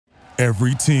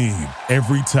Every team,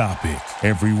 every topic,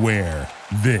 everywhere.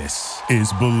 This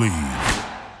is Believe.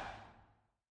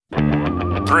 3,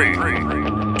 2,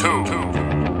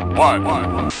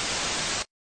 1.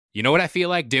 You know what I feel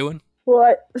like doing?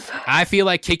 What? I feel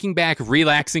like kicking back,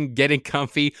 relaxing, getting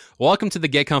comfy. Welcome to the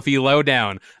Get Comfy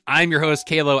Lowdown. I'm your host,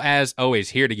 Kalo, as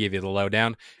always, here to give you the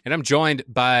lowdown. And I'm joined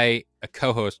by a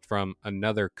co-host from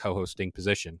another co-hosting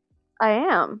position. I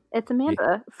am. It's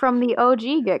Amanda from the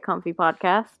OG Get Comfy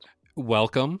podcast.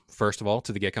 Welcome, first of all,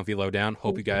 to the Get Comfy Lowdown.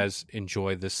 Hope you guys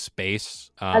enjoy this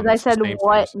space. As I said,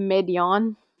 what,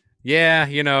 mid-yawn? Yeah,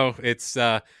 you know, it's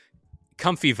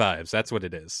comfy vibes. That's what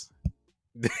it is.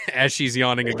 As she's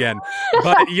yawning again.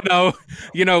 But, you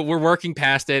know, we're working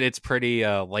past it. It's pretty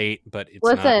late, but it's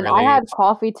not Listen, really. I had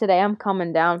coffee today. I'm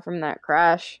coming down from that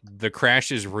crash. The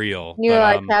crash is real. You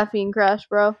like caffeine crash,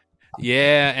 bro?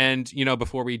 Yeah, and, you know,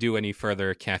 before we do any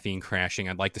further caffeine crashing,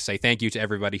 I'd like to say thank you to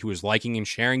everybody who is liking and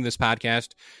sharing this podcast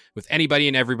with anybody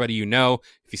and everybody you know.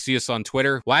 If you see us on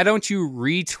Twitter, why don't you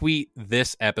retweet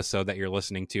this episode that you're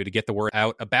listening to get the word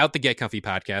out about the Get Comfy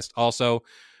podcast? Also,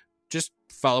 just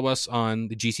follow us on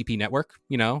the GCP network,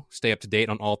 you know, stay up to date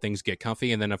on all things Get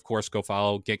Comfy. And then, of course, go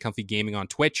follow Get Comfy Gaming on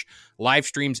Twitch. Live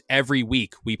streams every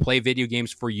week. We play video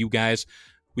games for you guys.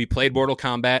 We played Mortal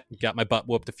Kombat, got my butt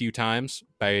whooped a few times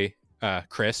by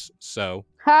Chris, so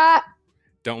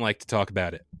don't like to talk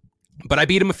about it. But I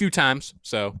beat him a few times,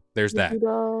 so there's that.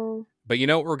 But you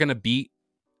know what we're going to beat?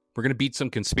 We're going to beat some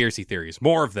conspiracy theories.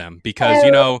 More of them, because, you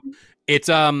know, it's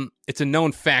a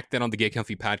known fact that on the Get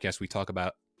Comfy podcast, we talk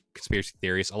about conspiracy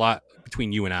theories a lot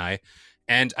between you and I.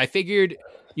 And I figured,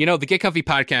 you know, the Get Comfy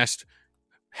podcast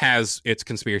has its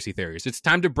conspiracy theories. It's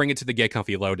time to bring it to the Get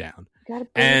Comfy Lowdown.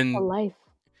 And life.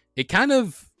 It kind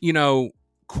of, you know,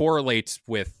 correlates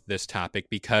with this topic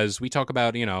because we talk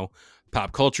about, you know,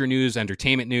 pop culture news,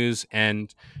 entertainment news,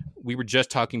 and we were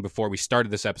just talking before we started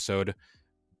this episode.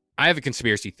 I have a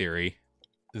conspiracy theory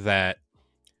that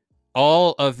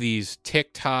all of these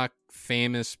TikTok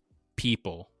famous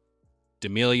people,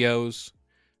 D'Amelios,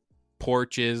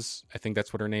 Porches, I think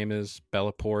that's what her name is,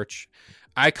 Bella Porch.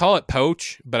 I call it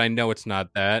Poach, but I know it's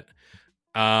not that.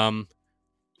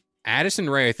 Addison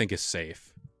Rae, I think, is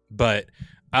safe. But,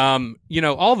 you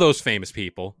know, all those famous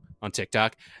people on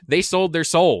TikTok, they sold their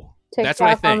soul. TikTok that's what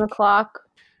I think. On the clock.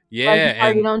 Yeah.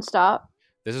 And you don't stop.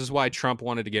 This is why Trump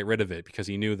wanted to get rid of it, because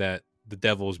he knew that the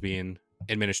devil was being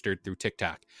administered through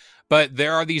TikTok. But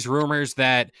there are these rumors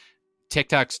that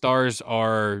TikTok stars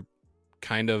are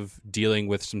kind of dealing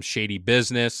with some shady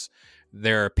business.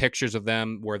 There are pictures of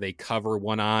them where they cover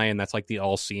one eye, and that's like the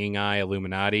all-seeing eye,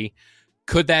 Illuminati.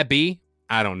 Could that be?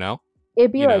 I don't know.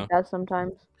 It'd be like that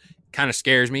sometimes. Kind of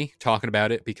scares me talking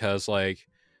about it because, like,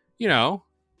 you know,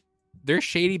 there's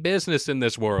shady business in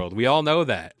this world. We all know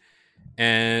that.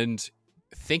 And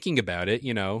thinking about it,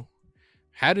 you know,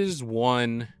 how does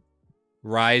one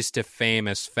rise to fame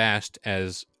as fast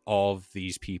as all of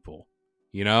these people?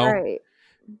 You know? Right.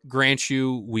 Grant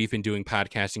you, we've been doing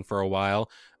podcasting for a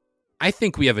while. I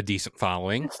think we have a decent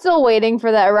following. Still waiting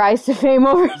for that rise to fame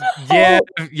over.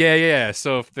 Yeah.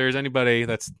 So if there's anybody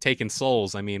that's taking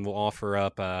souls, I mean, we'll offer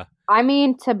up. I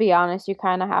mean, to be honest, you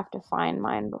kind of have to find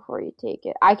mine before you take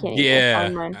it. I can't even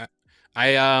find mine.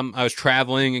 I was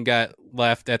traveling and got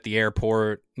left at the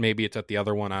airport. Maybe it's at the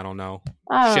other one. I don't know.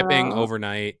 Shipping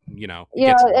overnight. You know.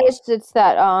 Yeah, it's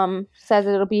that says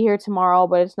it'll be here tomorrow,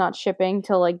 but it's not shipping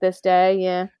till like this day.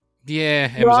 Yeah.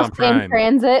 Yeah, Amazon Prime. In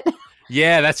transit.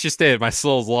 Yeah, that's just it. My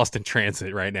soul's lost in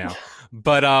transit right now.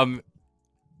 But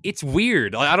it's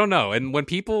weird. I don't know. And when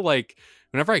people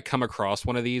whenever I come across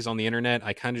one of these on the internet,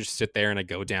 I kind of just sit there and I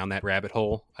go down that rabbit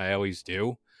hole. I always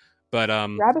do. But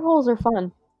rabbit holes are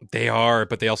fun. They are,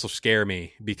 but they also scare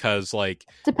me because, like,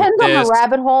 depends on the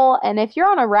rabbit hole, and if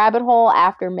you're on a rabbit hole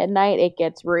after midnight, it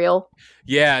gets real.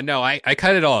 Yeah, no, I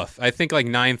cut it off. I think like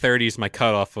 9:30 is my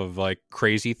cutoff of like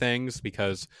crazy things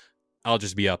because I'll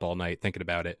just be up all night thinking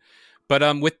about it.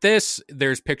 But with this,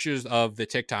 there's pictures of the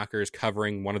TikTokers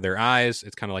covering one of their eyes.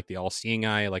 It's kind of like the all-seeing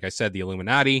eye, like I said, the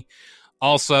Illuminati.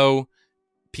 Also,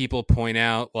 people point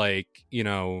out, like, you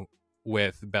know,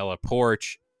 with Bella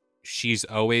Porch, she's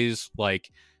always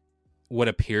like what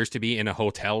appears to be in a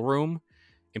hotel room,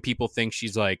 and people think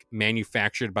she's like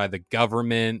manufactured by the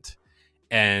government,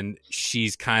 and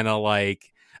she's kind of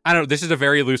like, I don't know, this is a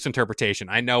very loose interpretation.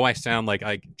 I know I sound like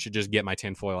I should just get my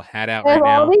tinfoil hat out right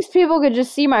now. All these people could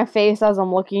just see my face as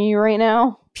I'm looking at you right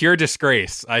now. Pure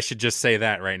disgrace. I should just say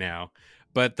that right now.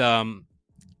 But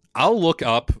I'll look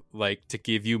up, like, to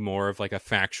give you more of like a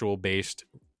factual based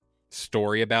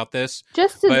story about this.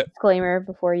 Just a disclaimer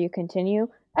before you continue.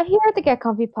 Here at the Get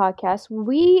Comfy podcast,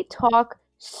 we talk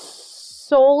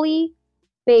solely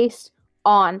based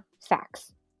on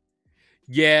facts.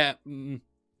 Yeah, maybe.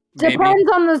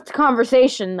 Depends on the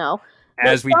conversation, though.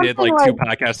 As we did something like 2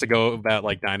 podcasts ago about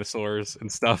like dinosaurs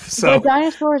and stuff. So But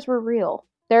dinosaurs were real.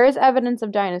 There is evidence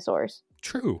of dinosaurs.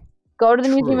 true. Go to the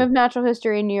Museum of Natural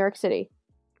History in New York City.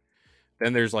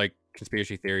 Then there's like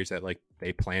conspiracy theories that like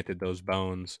they planted those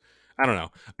bones. I don't know.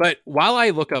 But while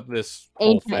I look up this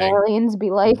whole Ancient thing, Aliens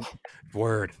be like.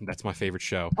 word, that's my favorite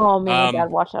show. Oh man, my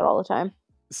dad watched that all the time.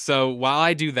 So while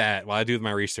I do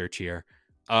my research here,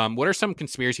 what are some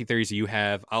conspiracy theories that you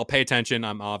have? I'll pay attention.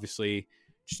 I'm obviously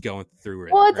just going through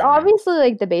it. Well, it's obviously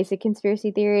like the basic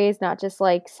conspiracy theories, not just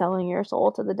like selling your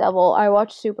soul to the devil. I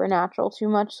watch Supernatural too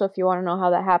much, so if you want to know how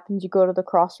that happens, you go to the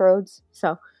Crossroads.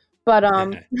 So, but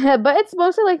but it's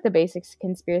mostly like the basic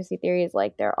conspiracy theories,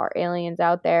 like there are aliens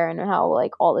out there and how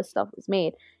like all this stuff was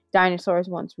made. Dinosaurs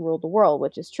once ruled the world,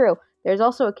 which is true. There's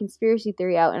also a conspiracy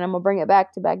theory out, and I'm gonna bring it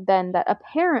back to back then that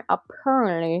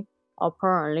apparently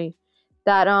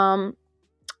that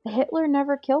Hitler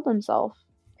never killed himself.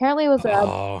 Apparently, it was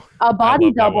a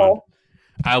body double.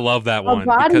 I love that one. A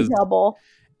body double.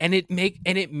 And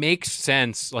it makes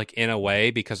sense, like in a way,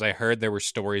 because I heard there were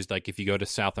stories like if you go to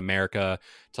South America,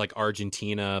 to like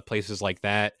Argentina, places like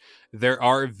that, there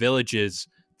are villages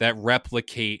that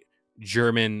replicate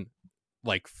German,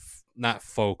 like not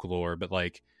folklore, but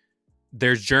like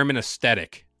there's German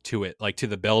aesthetic to it, like to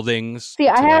the buildings. See,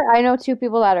 I know 2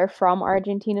 people that are from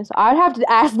Argentina, so I'd have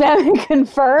to ask them and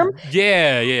confirm.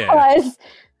 Yeah.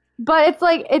 But it's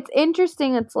like, it's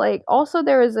interesting. It's like, also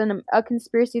there is a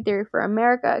conspiracy theory for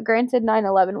America. Granted,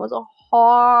 9/11 was a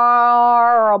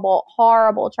horrible,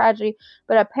 horrible tragedy,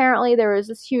 but apparently there was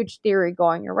this huge theory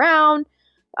going around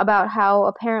about how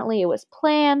apparently it was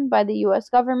planned by the U.S.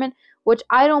 government, which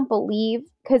I don't believe,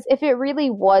 because if it really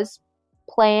was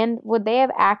planned, would they have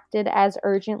acted as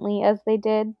urgently as they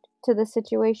did to the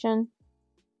situation?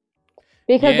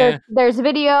 Because there's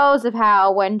videos of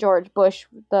how when George Bush,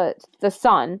 the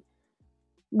son,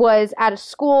 was at a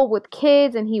school with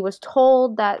kids and he was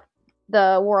told that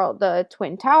the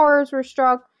Twin Towers were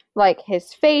struck, like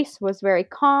his face was very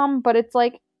calm, but it's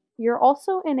like you're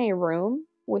also in a room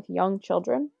with young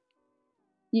children.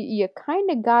 You kind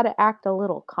of got to act a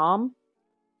little calm.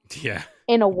 Yeah.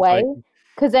 In a way.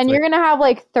 Because then you're going to have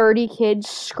like 30 kids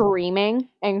screaming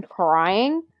and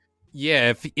crying. Yeah,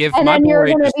 if and my then boy you're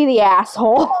gonna be the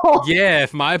asshole. Yeah,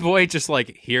 if my boy just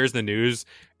like hears the news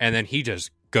and then he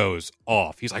just goes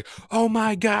off, he's like, "Oh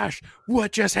my gosh,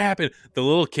 what just happened?" The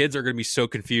little kids are gonna be so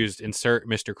confused. Insert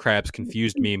Mr. Krabs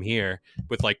confused meme here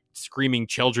with like screaming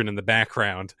children in the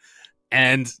background,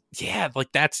 and yeah,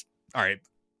 like that's all right.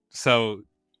 So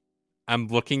I'm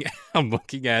looking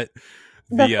at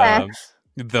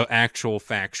the actual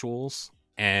factuals,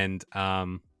 and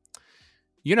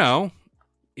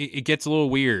it gets a little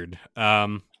weird.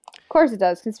 Of course it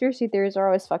does. Conspiracy theories are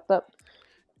always fucked up.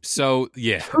 So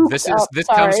yeah, this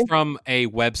comes from a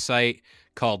website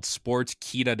called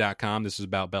sportskita.com. This is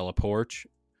about Bella Poarch.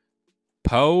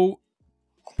 Poarch.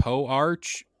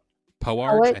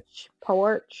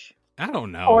 I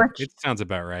don't know. Porch. It sounds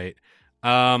about right.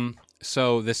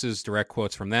 So this is direct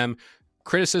quotes from them.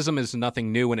 Criticism is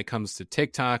nothing new when it comes to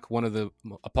TikTok. One of the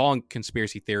appalling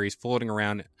conspiracy theories floating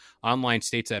around online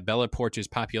states that Bella Poarch's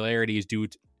popularity is due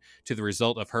to the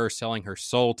result of her selling her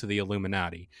soul to the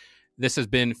Illuminati. This has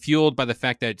been fueled by the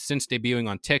fact that since debuting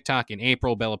on TikTok in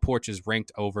April, Bella Poarch has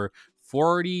ranked over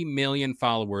 40 million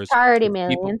followers. 40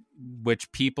 million.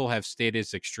 Which people have stated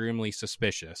is extremely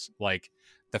suspicious. Like,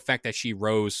 the fact that she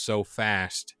rose so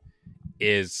fast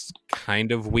is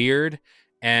kind of weird.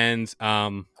 And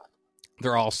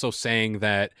they're also saying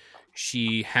that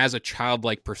she has a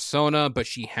childlike persona, but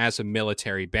she has a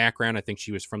military background. I think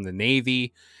she was from the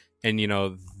Navy. And,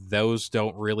 those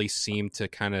don't really seem to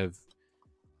kind of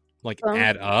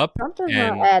add up. Something's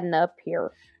not adding up here.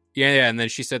 Yeah, and then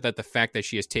she said that the fact that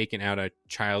she has taken out a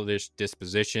childish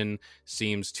disposition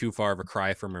seems too far of a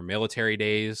cry from her military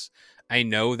days. I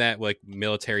know that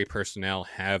military personnel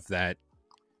have that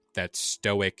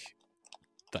stoic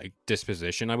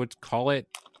disposition, I would call it.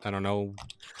 I don't know.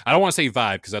 I don't want to say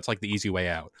vibe because that's the easy way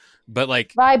out. But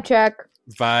vibe check.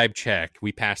 Vibe check.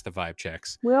 We passed the vibe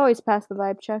checks. We always pass the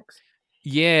vibe checks.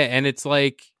 Yeah, and it's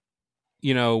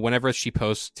whenever she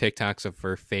posts TikToks of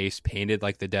her face painted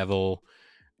like the devil,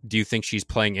 do you think she's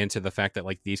playing into the fact that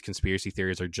these conspiracy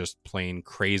theories are just plain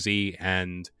crazy?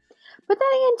 And but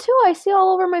then again, too, I see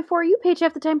all over my For You page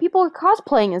half the time people are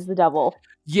cosplaying as the devil.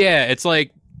 Yeah, it's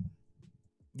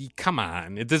come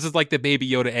on. This is the Baby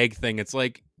Yoda egg thing. It's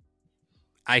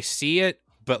I see it,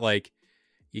 but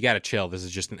you gotta chill. This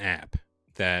is just an app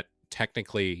that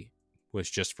technically was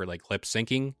just for lip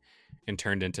syncing and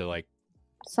turned into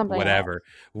Something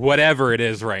whatever it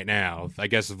is right now. I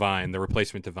guess Vine, the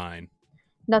replacement to Vine.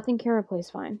 Nothing can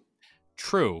replace Vine.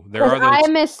 True. There are those.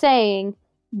 I miss saying,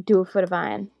 do it for the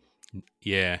Vine.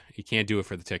 Yeah, you can't do it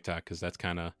for the TikTok because that's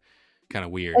kind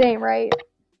of weird. It ain't right.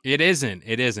 It isn't.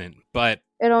 But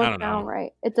It don't I don't sound know.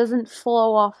 right. It doesn't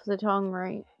flow off the tongue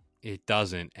right. It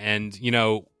doesn't. And,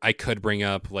 I could bring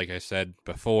up, like I said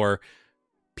before,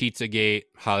 Pizzagate,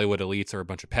 Hollywood elites are a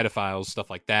bunch of pedophiles,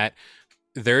 stuff like that.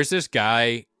 There's this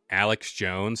guy, Alex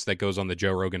Jones, that goes on the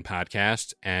Joe Rogan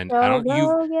podcast. And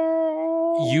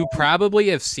you probably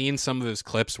have seen some of his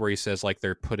clips where he says, like,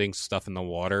 they're putting stuff in the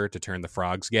water to turn the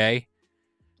frogs gay.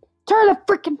 Turn the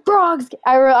freaking frogs gay.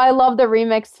 I love the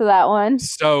remix to that one.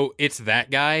 So it's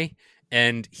that guy.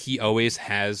 And he always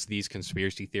has these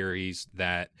conspiracy theories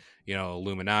that,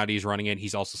 Illuminati's running it.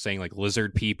 He's also saying like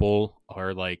lizard people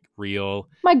are like real.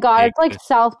 My God, it's like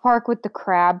South Park with the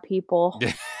crab people.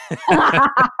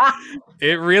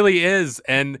 It really is.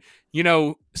 And,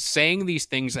 saying these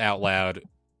things out loud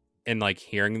and like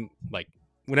hearing, like,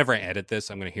 whenever I edit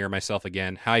this, I'm going to hear myself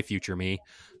again. Hi, future me.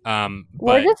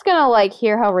 We're just going to like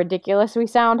hear how ridiculous we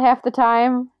sound half the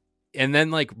time. And then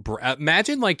like,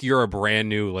 imagine like you're a brand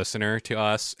new listener to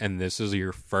us and this is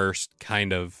your first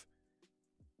kind of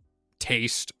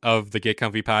taste of the Get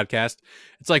Comfy podcast.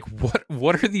 It's like,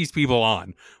 what are these people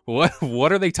on?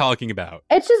 What are they talking about?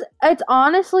 It's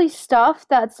honestly stuff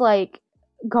that's like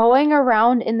going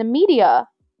around in the media.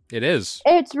 It is.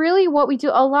 It's really what we do.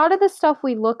 A lot of the stuff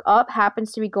we look up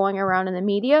happens to be going around in the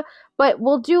media, but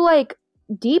we'll do like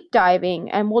deep diving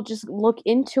and we'll just look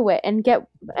into it and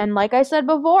like I said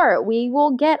before, we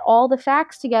will get all the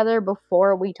facts together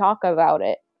before we talk about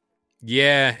it.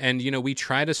 Yeah, and we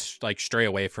try to like stray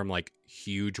away from like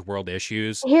huge world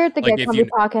issues. Here at the Get Comfy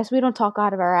podcast, we don't talk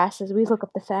out of our asses. We look up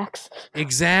the facts.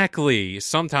 Exactly.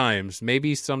 Sometimes,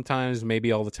 maybe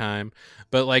all the time.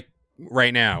 But like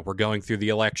right now, we're going through the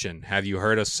election. Have you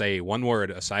heard us say one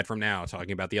word aside from now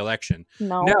talking about the election?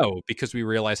 No, because we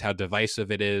realize how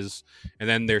divisive it is. And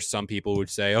then there's some people who would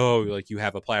say, "Oh, like you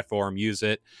have a platform, use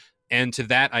it." And to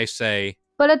that I say,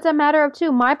 but it's a matter of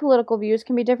two. My political views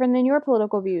can be different than your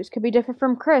political views. Could be different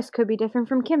from Chris. Could be different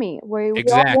from Kimmy. We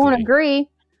all won't agree.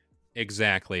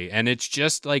 Exactly. And it's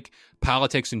just like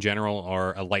politics in general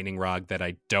are a lightning rod that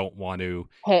I don't want to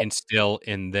instill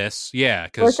in this. Yeah.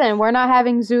 Listen, we're not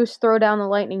having Zeus throw down the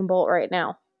lightning bolt right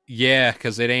now. Yeah,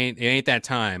 because it ain't that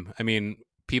time. I mean,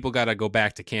 people got to go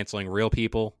back to canceling real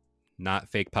people, not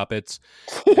fake puppets.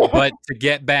 But to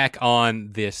get back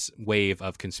on this wave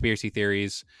of conspiracy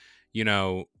theories,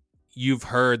 you've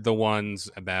heard the ones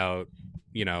about,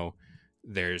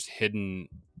 there's hidden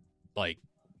like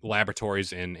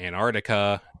laboratories in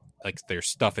Antarctica, like there's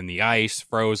stuff in the ice,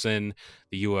 frozen,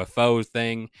 the UFO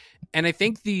thing. And I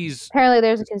think apparently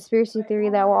there's a conspiracy theory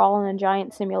that we're all in a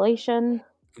giant simulation.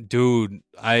 Dude,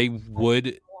 I used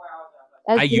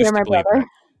to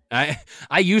believe that.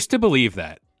 I used to believe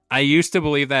that. I used to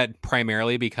believe that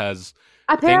primarily because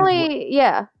apparently,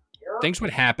 things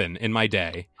would happen in my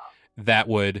day that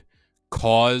would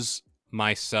cause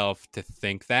myself to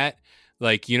think that,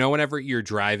 like, whenever you're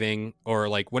driving or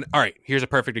like all right, here's a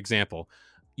perfect example.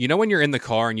 When you're in the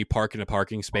car and you park in a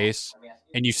parking space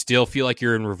and you still feel like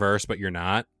you're in reverse, but you're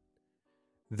not.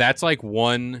 That's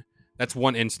one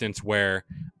instance where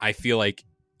I feel like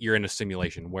you're in a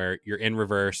simulation where you're in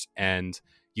reverse and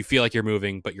you feel like you're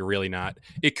moving, but you're really not.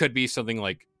 It could be something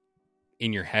like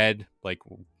in your head, like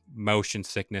motion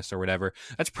sickness or whatever.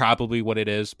 That's probably what it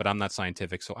is, but I'm not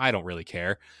scientific, so I don't really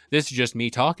care. This is just me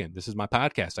talking. This is my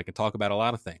podcast. I can talk about a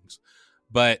lot of things.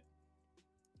 But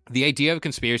the idea of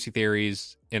conspiracy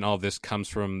theories and all this comes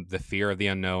from the fear of the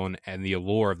unknown and the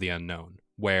allure of the unknown,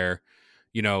 where,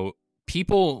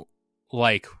 people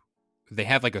like they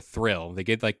have like a thrill. They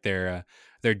get like their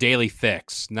daily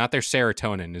fix, not their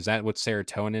serotonin. Is that what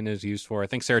serotonin is used for? I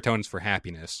think serotonin's for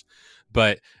happiness.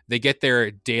 But they get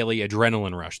their daily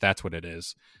adrenaline rush. That's what it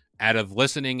is. Out of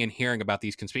listening and hearing about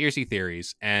these conspiracy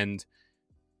theories. And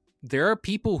there are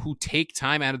people who take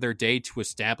time out of their day to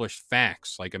establish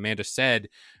facts. Like Amanda said,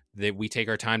 that we take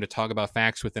our time to talk about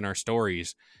facts within our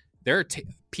stories. There are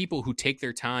people who take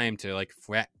their time to like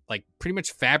pretty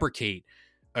much fabricate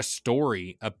a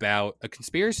story about a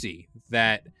conspiracy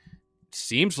that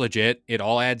seems legit. It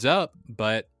all adds up,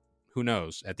 but who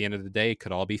knows? At the end of the day, it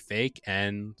could all be fake,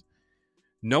 and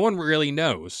no one really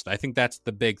knows. I think that's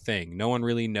the big thing. No one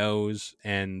really knows,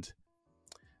 and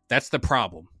that's the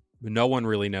problem. No one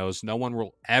really knows. No one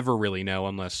will ever really know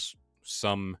unless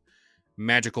some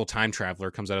magical time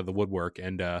traveler comes out of the woodwork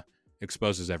and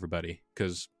exposes everybody,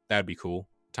 because that'd be cool.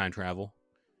 Time travel.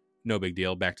 No big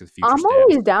deal. Back to the Future. I'm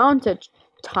always down to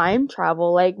time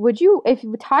travel. Like,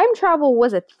 if time travel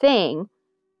was a thing,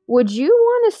 would you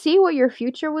want to see what your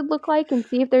future would look like and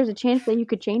see if there's a chance that you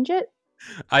could change it?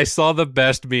 I saw the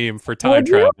best meme for time Would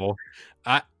you? travel.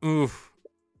 Oof.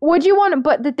 Would you want to,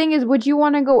 but the thing is, would you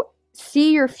want to go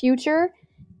see your future,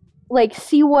 like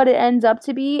see what it ends up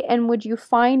to be, and would you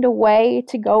find a way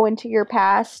to go into your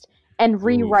past and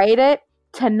rewrite it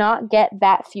to not get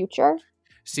that future?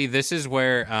 See, this is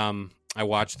where I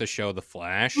watched the show The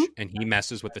Flash, and he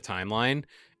messes with the timeline,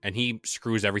 and he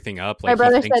screws everything up. Like, my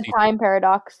brother said time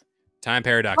paradox. Time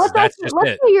paradox. That's just let's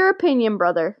it. hear your opinion,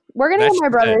 brother. We're going to get my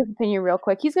brother's opinion real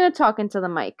quick. He's going to talk into the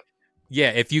mic.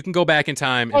 Yeah, if you can go back in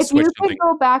time and switch something.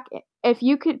 If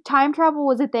you could, time travel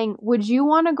was a thing, would you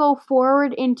want to go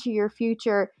forward into your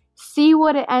future, see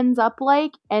what it ends up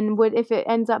like, and if it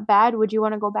ends up bad, would you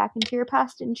want to go back into your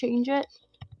past and change it?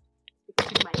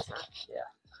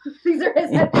 Yeah. These are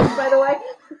his headphones, by the way.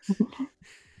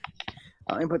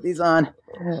 Let me put these on.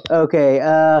 Okay,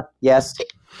 yes.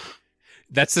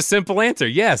 That's the simple answer.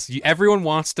 Yes, everyone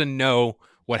wants to know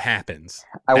what happens.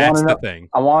 That's the thing.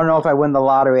 I want to know if I win the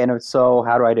lottery, and if so,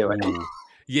 how do I do it?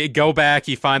 You go back,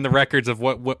 you find the records of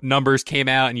what numbers came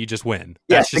out, and you just win.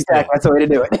 Yes, exactly. That's the way to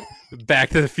do it. Back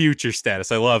to the Future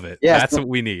status. I love it. Yes, that's what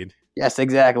we need. Yes,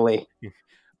 exactly.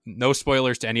 No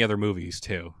spoilers to any other movies,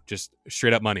 too. Just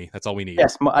straight up money. That's all we need.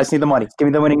 Yes, I see the money. Give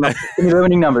me the winning numbers. Give me the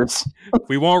winning numbers.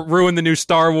 We won't ruin the new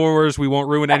Star Wars. We won't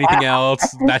ruin anything else.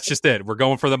 That's just it. We're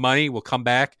going for the money. We'll come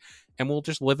back, and we'll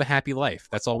just live a happy life.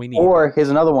 That's all we need. Or here's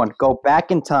another one. Go back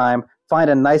in time, find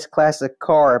a nice classic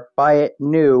car, buy it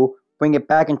new, bring it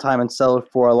back in time, and sell it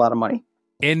for a lot of money.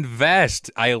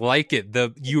 Invest. I like it.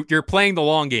 You're playing the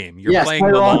long game. You're playing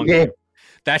the long game.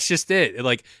 That's just it.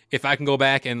 Like, if I can go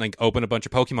back and like open a bunch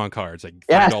of Pokemon cards, like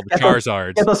find all the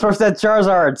Charizards. Get those first set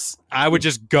Charizards. I would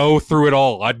just go through it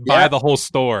all. I'd buy the whole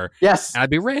store. Yes. And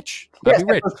I'd be rich. Get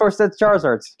those first set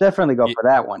Charizards. Definitely go for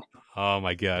that one. Oh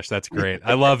my gosh, that's great.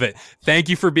 I love it. Thank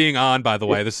you for being on, by the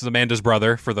way. This is Amanda's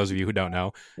brother, for those of you who don't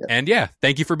know. Yep. And yeah,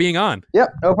 thank you for being on. Yep,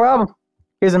 no problem.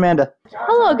 Here's Amanda.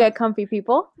 Hello, get comfy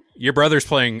people. Your brother's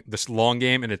playing this long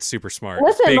game, and it's super smart.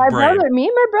 Listen, me and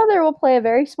my brother will play a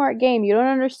very smart game. You don't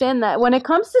understand that. When it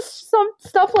comes to some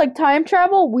stuff like time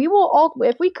travel, we will all,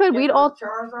 if we could, we'd all.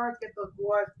 Charizards, get those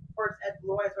first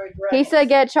Blue Eyes White Dragons. He said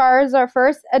get Charizard,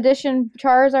 first edition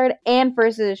Charizard and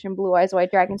first edition Blue Eyes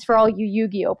White Dragons for all you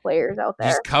Yu-Gi-Oh players out there.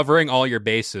 Just covering all your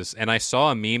bases. And I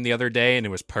saw a meme the other day, and it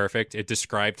was perfect. It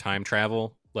described time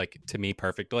travel, like, to me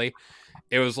perfectly.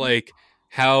 It was like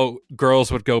how girls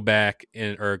would go back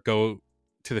or go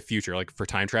to the future, like for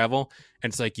time travel, and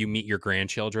it's like you meet your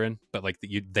grandchildren, but like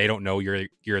they don't know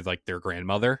you're like their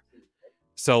grandmother.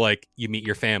 So like you meet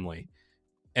your family,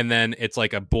 and then it's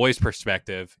like a boy's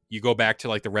perspective. You go back to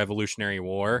like the Revolutionary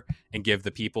War and give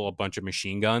the people a bunch of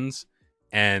machine guns,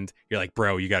 and you're like,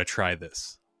 bro, you got to try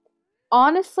this.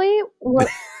 Honestly,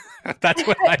 that's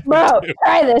what I bro, do.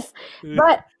 Try this.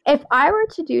 But if I were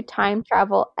to do time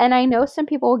travel, and I know some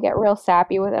people will get real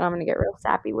sappy with it, I'm going to get real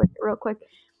sappy with it real quick.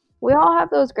 We all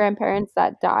have those grandparents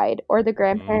that died, or the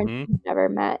grandparents we've never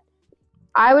met.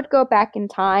 I would go back in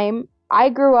time. I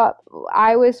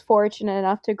was fortunate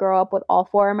enough to grow up with all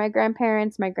four of my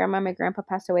grandparents. My grandma and my grandpa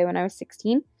passed away when I was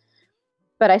 16,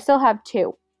 but I still have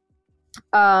two.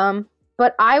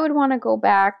 But I would want to go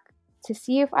back to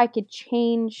see if I could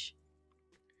change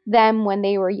them when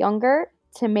they were younger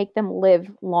to make them live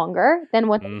longer than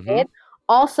what they did.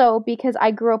 Also, because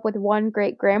I grew up with one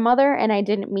great grandmother and I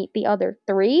didn't meet the other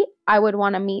three, I would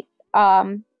want to meet not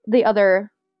the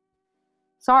other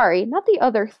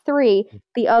three,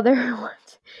 the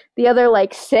other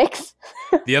like six.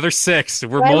 The other six.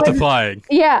 We're multiplying.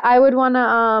 I would want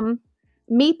to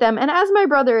meet them. And as my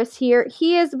brother is here,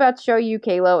 he is about to show you,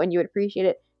 Kalo, and you would appreciate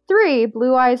it. 3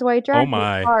 Blue Eyes White Dragon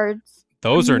cards.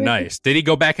 Those are nice. Did he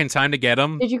go back in time to get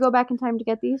them? Did you go back in time to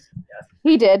get these? Yes.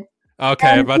 He did.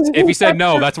 Okay, but if he said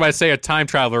no, that's why I say a time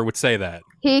traveler would say that.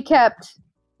 He kept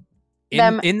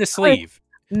them in the sleeve.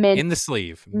 Mint. In the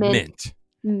sleeve.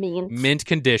 Mint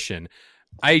condition.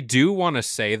 I do want to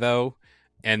say, though,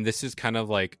 and this is kind of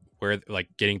like where, like,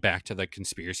 getting back to the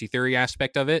conspiracy theory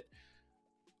aspect of it,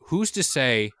 who's to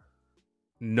say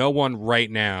no one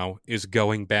right now is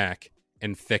going back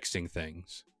and fixing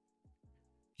things?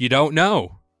 You don't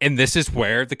know. And this is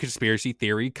where the conspiracy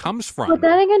theory comes from. But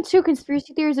then again, too,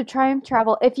 conspiracy theories of time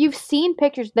travel. If you've seen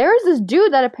pictures, there's this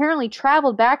dude that apparently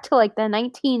traveled back to like the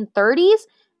 1930s,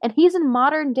 and he's in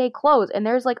modern day clothes, and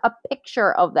there's like a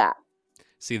picture of that.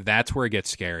 See, that's where it gets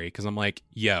scary, because I'm like,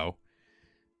 yo,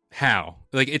 How?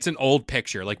 Like, it's an old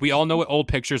picture. Like, we all know what old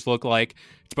pictures look like.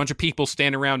 It's a bunch of people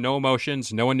standing around, no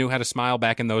emotions. No one knew how to smile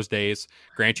back in those days.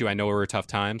 Grant you, I know it were tough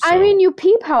times. So. I mean, you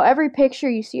peep how every picture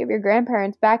you see of your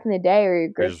grandparents back in the day or your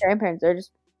great-grandparents, they're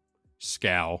just...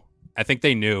 Scowl. I think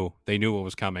they knew. They knew what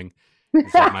was coming.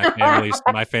 It's like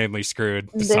my family's screwed.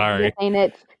 Sorry. This ain't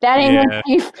it. That ain't it,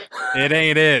 Chief. It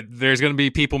ain't it. There's going to be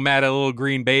people mad at a little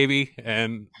green baby,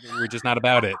 and we're just not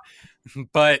about it.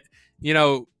 But, you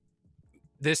know,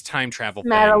 this time travel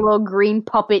Mad at a thing. little green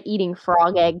puppet eating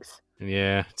frog eggs.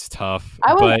 Yeah, it's tough.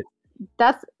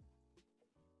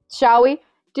 Shall we?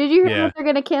 Did you hear that they're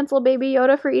going to cancel Baby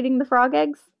Yoda for eating the frog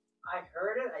eggs? I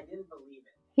heard it. I didn't believe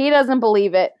it. He doesn't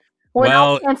believe it. We're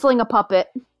not canceling a puppet.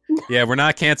 Yeah, we're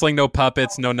not canceling no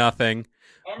puppets, no nothing.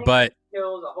 Anakin But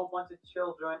kills a whole bunch of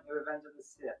children in Revenge of the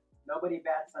Sith. Nobody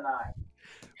bats an eye.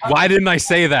 why didn't I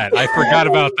say that? I forgot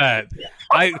about that.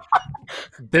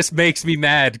 This makes me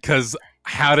mad because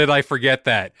how did I forget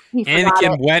that?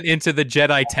 Anakin went into the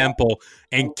Jedi Temple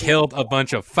and killed a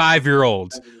bunch of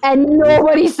 5-year-olds. And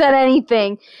nobody said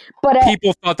anything. But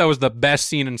people thought that was the best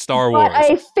scene in Star Wars.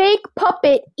 But a fake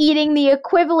puppet eating the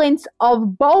equivalent of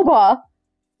boba,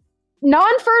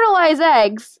 non-fertilized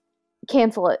eggs,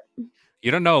 cancel it.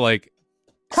 You don't know, like...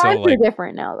 Times are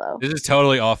different now, though. This is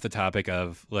totally off the topic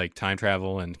of like time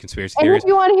travel and conspiracy and theories. If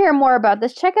you want to hear more about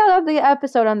this, check out the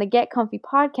episode on the Get Comfy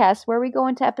podcast where we go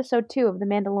into episode 2 of The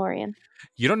Mandalorian.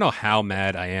 You don't know how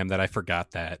mad I am that I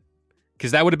forgot that,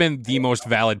 because that would have been the most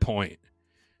valid point.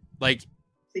 Like,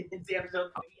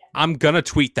 I'm gonna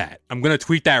tweet that. I'm gonna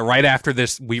tweet that right after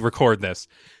this. We record this.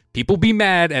 People be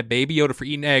mad at Baby Yoda for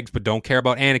eating eggs, but don't care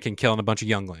about Anakin killing a bunch of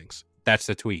younglings. That's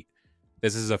the tweet.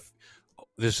 This is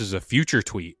a future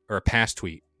tweet or a past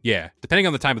tweet. Yeah, depending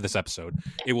on the time of this episode,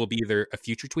 it will be either a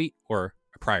future tweet or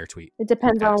a prior tweet. It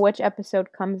depends on which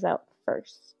episode comes out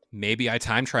first. Maybe I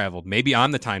time traveled. Maybe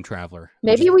I'm the time traveler.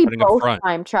 Maybe we both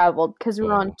time traveled because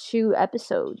we're on 2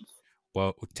 episodes.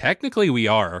 Well, technically we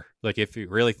are. Like, if you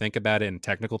really think about it in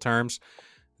technical terms,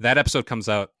 that episode comes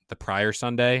out the prior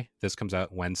Sunday. This comes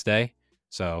out Wednesday.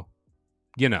 So,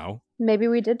 you know. Maybe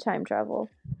we did time travel.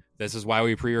 This is why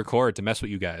we pre-record, to mess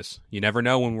with you guys. You never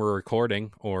know when we're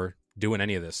recording or doing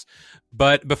any of this.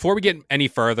 But before we get any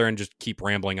further and just keep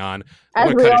rambling on,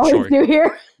 as we always do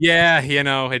here. Yeah, you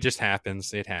know, it just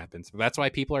happens. It happens. But that's why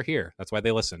people are here. That's why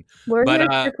they listen. We're here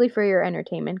strictly for your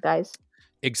entertainment, guys.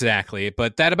 Exactly.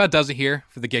 But that about does it here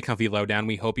for the Get Comfy Lowdown.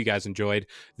 We hope you guys enjoyed.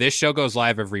 This show goes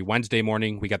live every Wednesday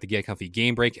morning. We got the Get Comfy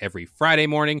Game Break every Friday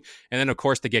morning. And then, of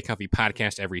course, the Get Comfy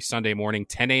podcast every Sunday morning,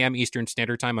 10 a.m. Eastern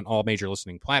Standard Time on all major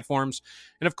listening platforms.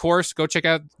 And, of course, go check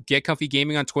out Get Comfy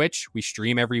Gaming on Twitch. We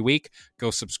stream every week.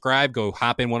 Go subscribe. Go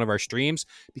hop in one of our streams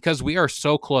because we are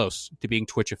so close to being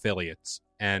Twitch affiliates.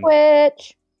 And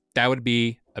Twitch. That would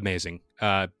be amazing.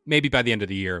 Maybe by the end of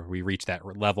the year we reach that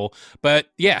level. But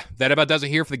yeah, that about does it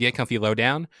here for the Get Comfy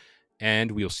Lowdown.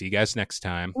 And we'll see you guys next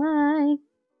time. Bye.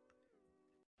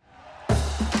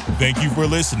 Thank you for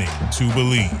listening to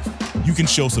Believe. You can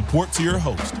show support to your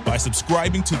host by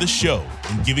subscribing to the show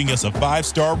and giving us a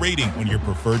 5-star rating on your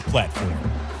preferred platform.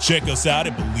 Check us out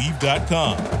at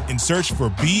Believe.com and search for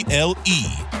BLEAV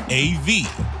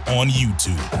on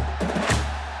YouTube.